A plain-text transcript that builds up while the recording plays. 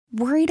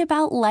Worried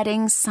about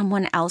letting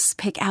someone else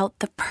pick out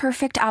the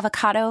perfect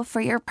avocado for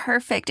your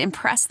perfect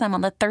impress them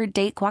on the third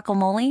date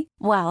guacamole?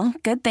 Well,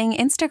 good thing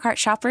Instacart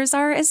shoppers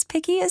are as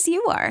picky as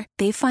you are.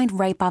 They find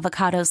ripe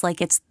avocados like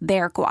it's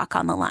their guac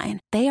on the line.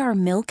 They are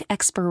milk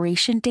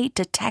expiration date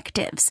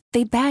detectives.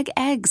 They bag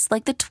eggs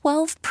like the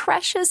 12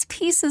 precious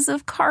pieces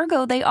of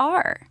cargo they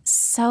are.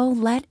 So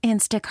let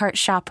Instacart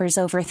shoppers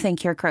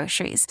overthink your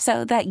groceries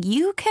so that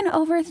you can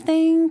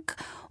overthink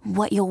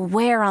what you'll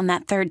wear on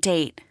that third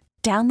date.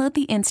 Download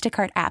the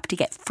Instacart app to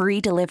get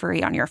free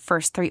delivery on your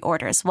first 3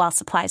 orders while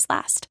supplies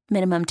last.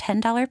 Minimum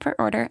 $10 per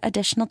order.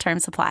 Additional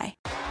terms apply.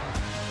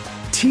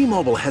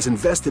 T-Mobile has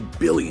invested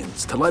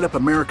billions to light up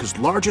America's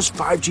largest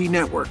 5G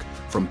network,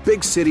 from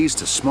big cities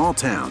to small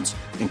towns,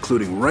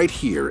 including right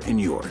here in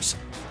yours.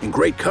 And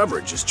great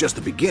coverage is just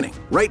the beginning.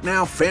 Right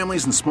now,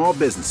 families and small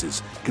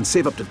businesses can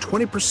save up to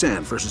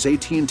 20% versus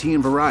AT&T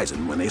and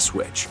Verizon when they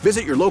switch.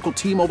 Visit your local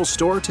T-Mobile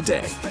store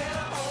today.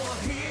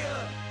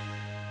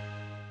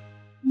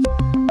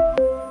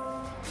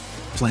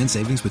 Plan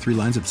savings with 3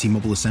 lines of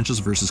T-Mobile Essentials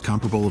versus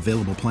comparable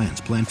available plans.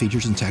 Plan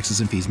features and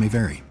taxes and fees may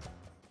vary.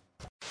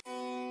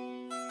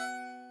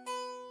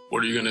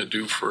 What are you going to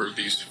do for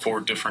these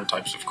 4 different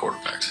types of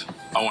quarterbacks?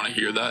 I want to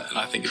hear that, and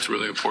I think it's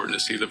really important to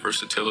see the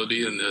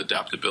versatility and the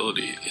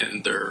adaptability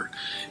in their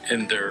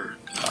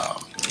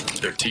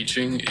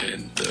teaching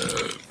and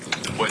the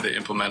way they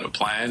implement a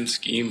plan,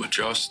 scheme,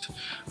 adjust.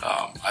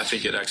 I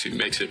think it actually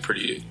makes it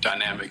pretty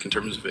dynamic in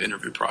terms of the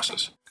interview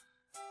process.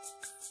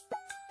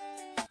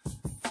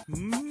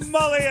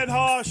 Mulligan,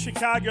 Haugh,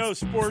 Chicago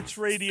Sports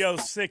Radio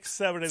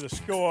 670 The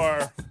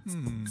Score.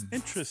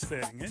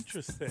 Interesting.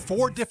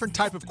 4 different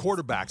type of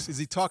quarterbacks. Is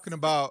he talking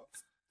about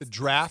the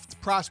draft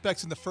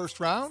prospects in the first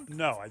round?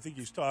 No, I think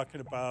he's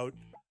talking about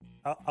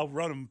I'll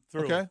run them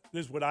through. Okay.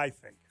 This is what I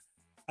think.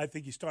 I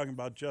think he's talking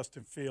about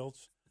Justin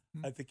Fields.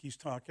 I think he's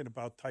talking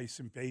about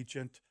Tyson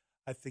Bagent.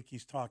 I think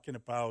he's talking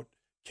about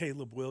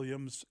Caleb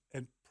Williams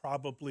and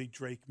probably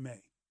Drake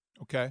May.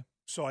 Okay.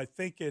 So I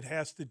think it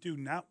has to do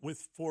not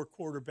with 4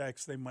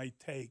 quarterbacks they might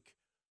take,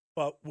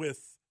 but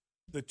with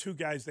the 2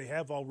 guys they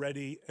have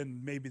already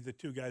and maybe the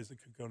 2 guys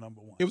that could go number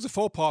 1. It was a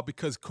faux pas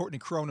because Courtney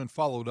Cronin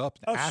followed up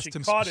and asked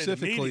him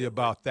specifically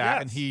about that,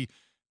 yes. and he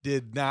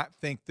did not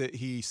think that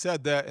he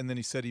said that, and then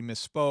he said he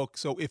misspoke.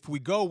 So if we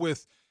go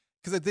with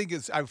 – because I think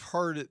I've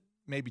heard it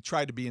maybe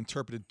tried to be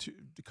interpreted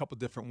a couple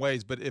different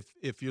ways, but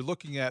if you're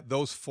looking at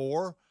those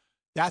 4 –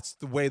 that's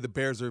the way the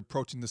Bears are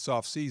approaching this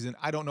offseason.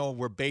 I don't know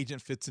where Bagent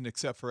fits in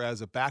except for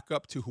as a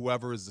backup to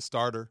whoever is the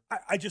starter.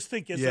 I just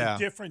think as a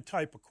different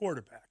type of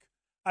quarterback.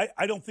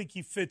 I don't think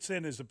he fits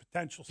in as a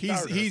potential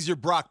starter. He's your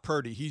Brock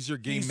Purdy. He's your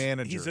game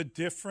manager. He's a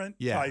different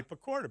type of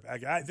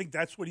quarterback. I think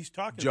that's what he's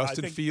talking about.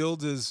 Justin I think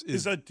Fields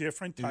is a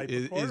different type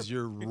of quarterback. Is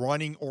your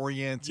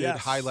running-oriented,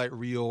 highlight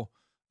reel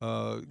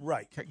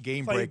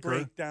game play breaker.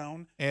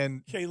 Breakdown.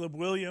 And Caleb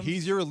Williams.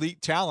 He's your elite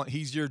talent.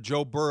 He's your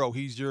Joe Burrow.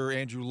 He's your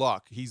Andrew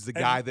Luck. He's the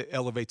guy that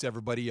elevates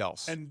everybody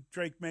else. And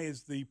Drake May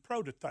is the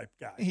prototype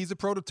guy. He's a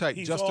prototype.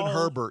 Justin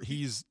Herbert.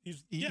 He's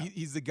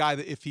the guy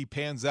that if he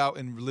pans out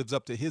and lives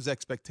up to his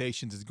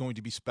expectations is going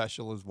to be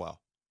special as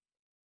well.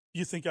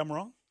 You think I'm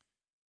wrong?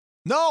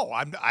 No,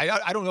 I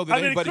don't know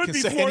that anybody can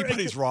say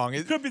anybody's wrong.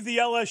 It could be the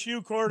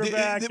LSU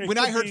quarterback. When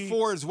I heard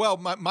 4 as well,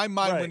 my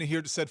mind when I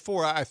heard it said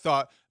 4, I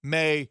thought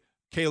May,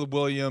 Caleb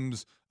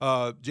Williams,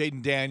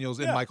 Jaden Daniels,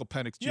 and Michael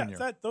Penix Jr.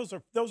 Yeah, those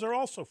are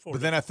also 4.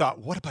 But then I thought,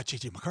 what about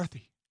J.J.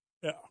 McCarthy?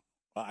 Yeah,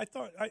 well, I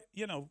thought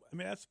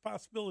that's a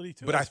possibility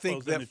too. But I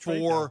think that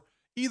 4,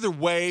 either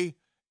way,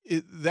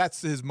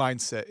 that's his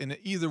mindset, and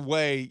either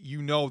way,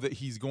 you know that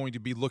he's going to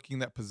be looking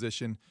that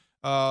position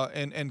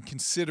and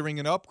considering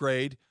an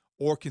upgrade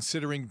or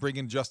considering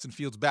bringing Justin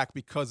Fields back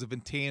because of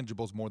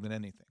intangibles more than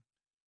anything.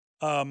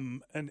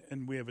 And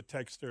we have a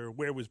texter.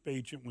 Where was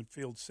Bagent when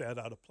Fields sat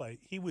out of play?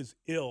 He was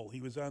ill. He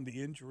was on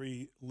the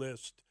injury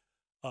list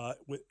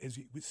as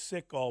he was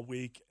sick all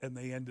week, and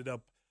they ended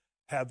up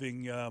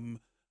having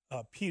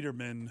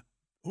Peterman,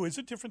 who is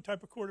a different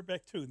type of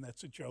quarterback too, and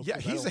that's a joke. Yeah,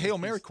 he's a Hail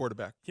Mary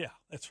quarterback. Yeah,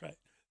 that's right.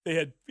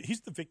 He's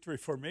the victory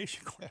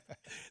formation quarterback.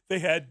 They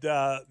had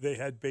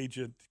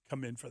Bagent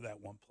come in for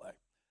that one play.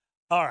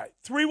 All right,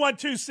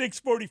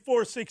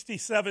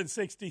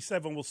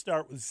 312-644-6767. We'll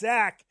start with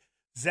Zach.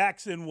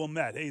 Zach's in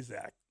Wilmette. Hey,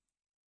 Zach.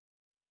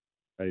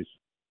 Nice.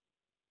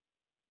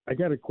 I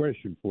got a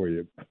question for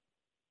you.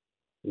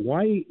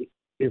 Why,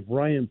 if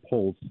Ryan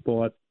Poles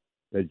thought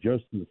that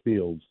Justin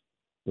Fields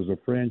was a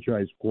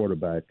franchise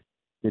quarterback,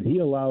 did he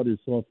allow his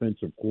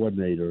offensive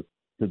coordinator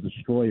to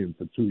destroy him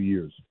for 2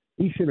 years?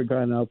 He should have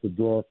gone out the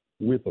door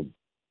with him.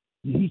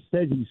 He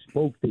said he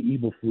spoke to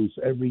Eberflus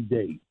every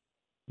day.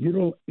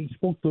 He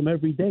spoke to him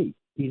every day.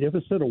 He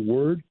never said a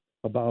word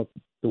about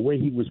the way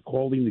he was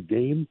calling the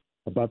game,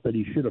 about that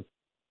he should have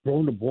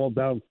thrown the ball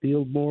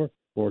downfield more,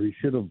 or he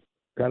should have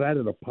got out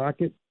of the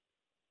pocket.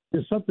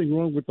 There's something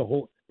wrong with the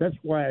whole. That's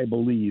why I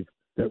believe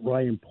that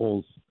Ryan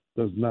Poles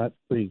does not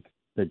think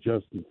that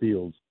Justin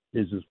Fields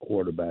is his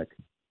quarterback.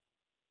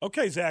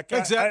 Okay, Zach.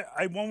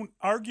 I won't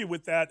argue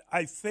with that.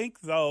 I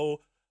think,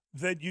 though,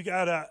 that you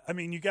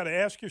gotta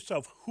ask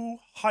yourself who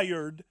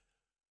hired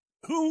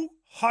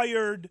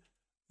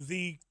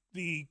the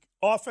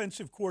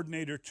offensive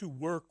coordinator to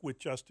work with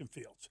Justin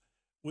Fields.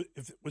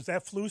 Was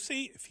that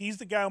Flusy? If he's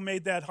the guy who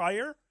made that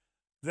hire,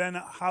 then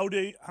how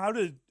did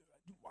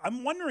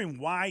I'm wondering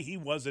why he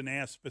wasn't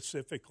asked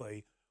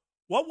specifically.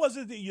 What was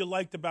it that you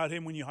liked about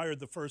him when you hired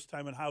the first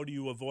time, and how do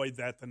you avoid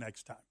that the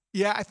next time?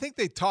 Yeah, I think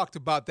they talked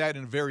about that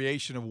in a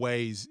variation of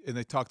ways, and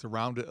they talked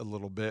around it a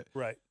little bit.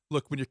 Right.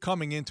 Look, when you're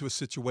coming into a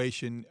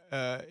situation,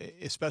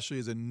 especially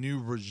as a new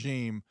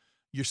regime,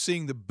 you're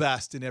seeing the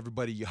best in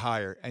everybody you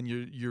hire, and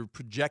you're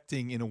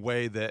projecting in a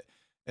way that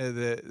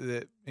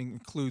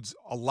includes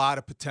a lot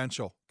of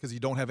potential because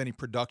you don't have any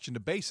production to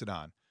base it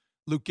on.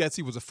 Luke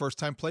Getsy was a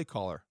first-time play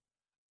caller.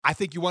 I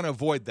think you want to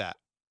avoid that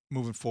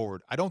moving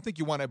forward. I don't think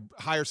you want to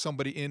hire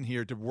somebody in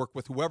here to work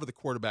with whoever the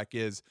quarterback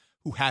is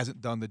who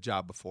hasn't done the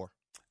job before.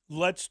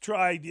 Let's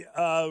try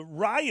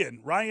Ryan.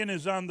 Ryan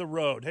is on the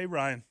road. Hey,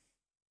 Ryan.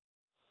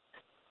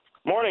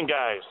 Morning,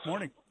 guys.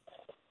 Morning.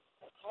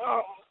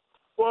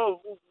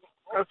 Well,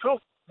 I feel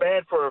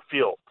bad for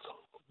Fields.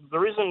 The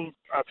reason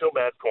I feel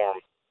bad for him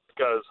is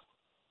because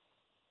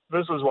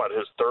this is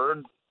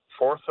his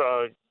fourth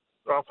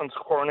offensive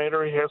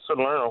coordinator. He has to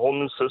learn a whole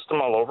new system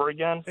all over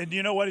again. And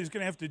you know what? He's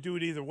going to have to do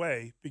it either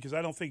way, because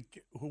I don't think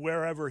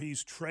wherever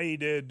he's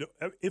traded,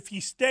 if he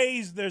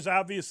stays, there's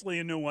obviously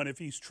a new one. If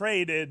he's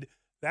traded,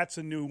 that's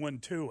a new one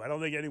too. I don't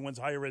think anyone's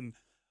hiring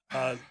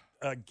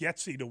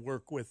Getsy to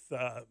work with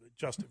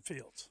Justin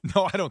Fields.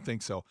 No, I don't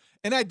think so.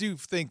 And I do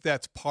think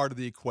that's part of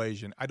the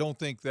equation. I don't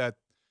think that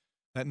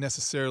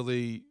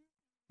necessarily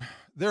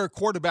 – there are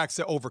quarterbacks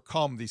that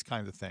overcome these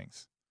kinds of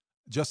things.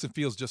 Justin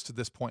Fields just to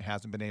this point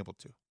hasn't been able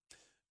to.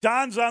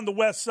 Don's on the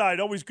west side.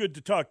 Always good to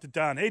talk to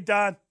Don. Hey,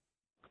 Don.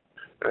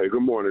 Hey,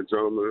 good morning,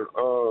 gentlemen.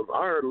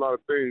 I heard a lot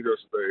of things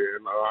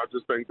yesterday, and I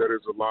just think that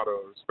there's a lot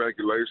of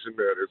speculation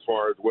that as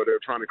far as what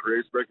they're trying to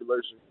create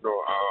speculation.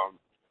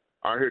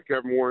 I hear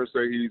Kevin Warren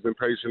say he's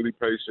impatiently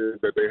patient,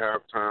 that they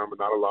have time,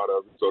 but not a lot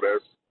of it. So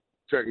that's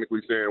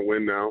technically saying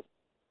win now.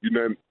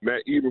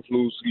 Matt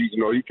Eberflus, he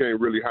can't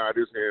really hide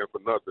his hand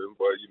for nothing.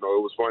 But, it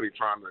was funny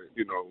trying to,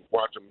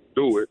 watch him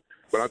do it.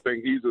 But I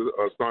think he's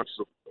a staunch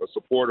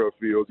supporter of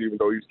Fields, even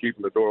though he's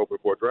keeping the door open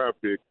for a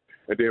draft pick.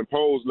 And then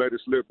Poles let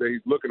it slip that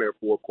he's looking at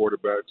 4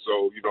 quarterbacks.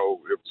 So,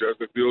 if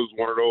Justin Fields is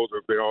one of those,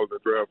 or if they all in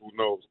the draft, who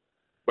knows.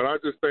 But I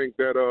just think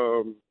that,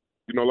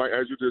 like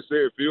as you just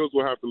said, Fields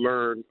will have to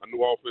learn a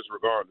new offense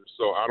regardless.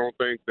 So I don't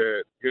think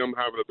that him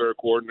having a third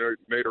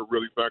coordinator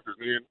really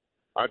factors in.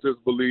 I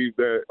just believe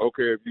that,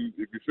 okay, if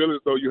you feel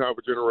as though you have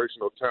a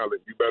generational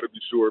talent, you better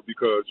be sure,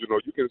 because you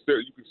can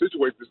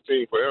situate this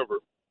team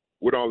forever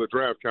with all the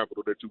draft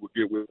capital that you would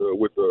get with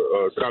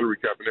the salary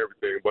cap and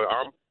everything. But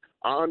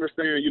I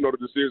understand, the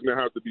decision that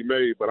has to be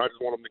made, but I just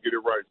want them to get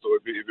it right. So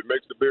if it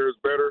makes the Bears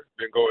better,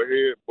 then go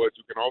ahead. But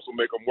you can also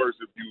make them worse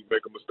if you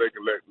make a mistake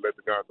and let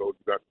the guy go.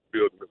 You got to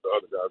build them if the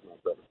other guy's not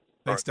better.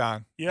 Thanks,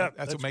 Don. Yeah,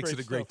 that's what makes it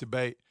a great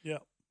debate.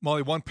 Yeah.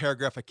 Molly, one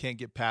paragraph I can't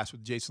get past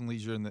with Jason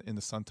Leisure in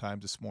the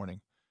Sun-Times this morning.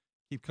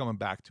 Keep coming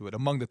back to it.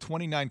 Among the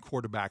 29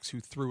 quarterbacks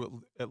who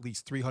threw at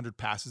least 300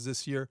 passes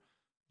this year,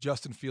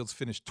 Justin Fields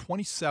finished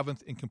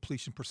 27th in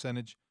completion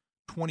percentage,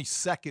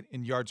 22nd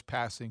in yards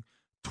passing,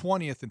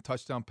 20th in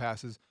touchdown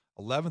passes,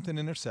 11th in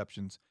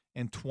interceptions,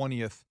 and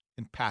 20th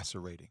in passer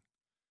rating.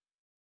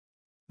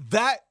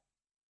 That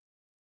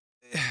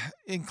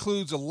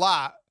includes a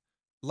lot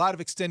of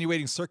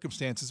extenuating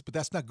circumstances, but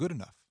that's not good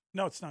enough.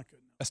 No, it's not good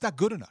enough. That's not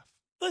good enough.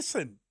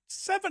 Listen,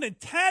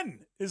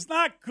 7-10 is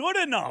not good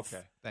enough.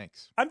 Okay,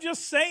 thanks. I'm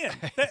just saying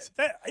that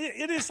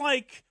it is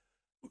like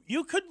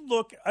you could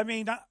look. I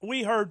mean,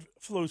 we heard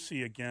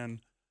Flusy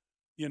again.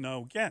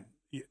 Again,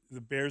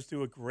 the Bears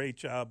do a great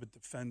job at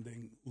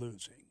defending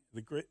losing.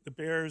 The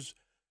Bears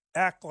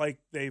act like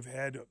they've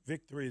had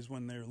victories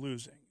when they're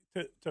losing.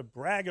 To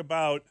brag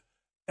about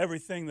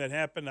everything that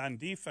happened on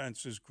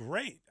defense is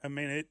great. I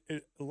mean,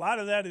 a lot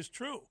of that is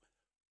true.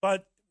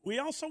 But we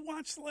also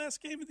watched the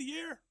last game of the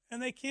year, and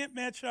they can't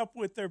match up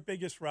with their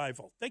biggest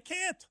rival. They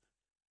can't.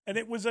 And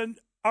it was an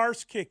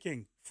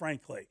arse-kicking,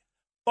 frankly.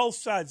 Both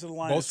sides of the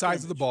line. Both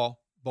sides of the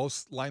ball,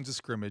 both lines of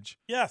scrimmage.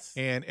 Yes.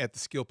 And at the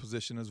skill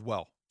position as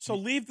well. So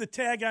leave the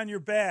tag on your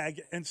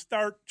bag and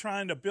start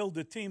trying to build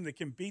a team that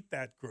can beat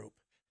that group.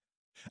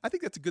 I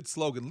think that's a good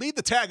slogan. Leave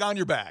the tag on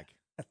your bag.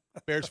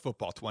 Bears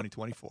football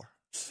 2024.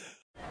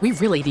 We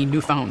really need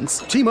new phones.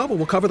 T-Mobile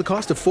will cover the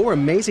cost of 4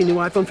 amazing new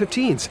iPhone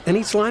 15s, and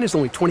each line is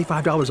only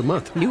 $25 a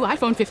month. New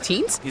iPhone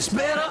 15s? It's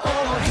better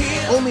over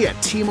here. Only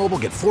at T-Mobile,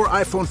 get 4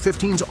 iPhone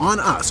 15s on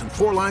us and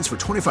 4 lines for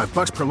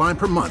 $25 per line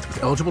per month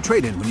with eligible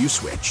trade-in when you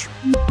switch.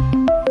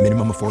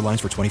 Minimum of 4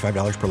 lines for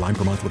 $25 per line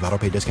per month with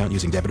autopay discount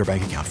using debit or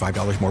bank account.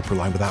 $5 more per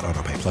line without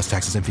autopay, plus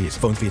taxes and fees.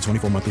 Phone fee at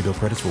 24 monthly bill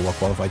credits for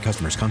well-qualified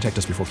customers. Contact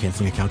us before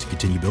canceling account to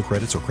continue bill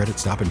credits or credit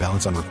stop and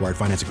balance on required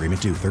finance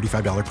agreement due.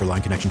 $35 per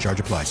line connection charge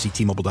applies. See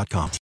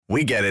T-Mobile.com.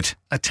 We get it.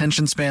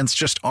 Attention spans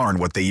just aren't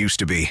what they used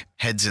to be.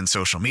 Heads in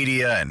social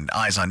media and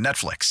eyes on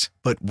Netflix.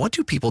 But what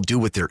do people do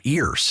with their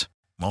ears?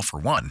 Well,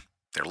 for one,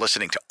 they're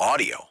listening to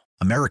audio.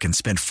 Americans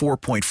spend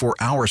 4.4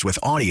 hours with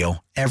audio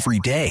every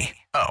day.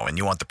 Oh, and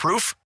you want the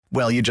proof?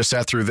 Well, you just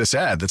sat through this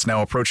ad that's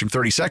now approaching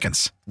 30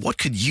 seconds. What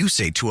could you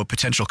say to a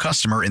potential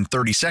customer in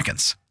 30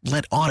 seconds?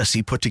 Let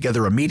Odyssey put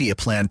together a media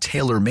plan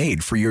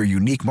tailor-made for your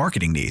unique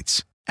marketing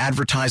needs.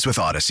 Advertise with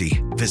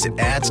Odyssey. Visit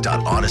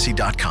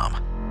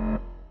ads.odyssey.com.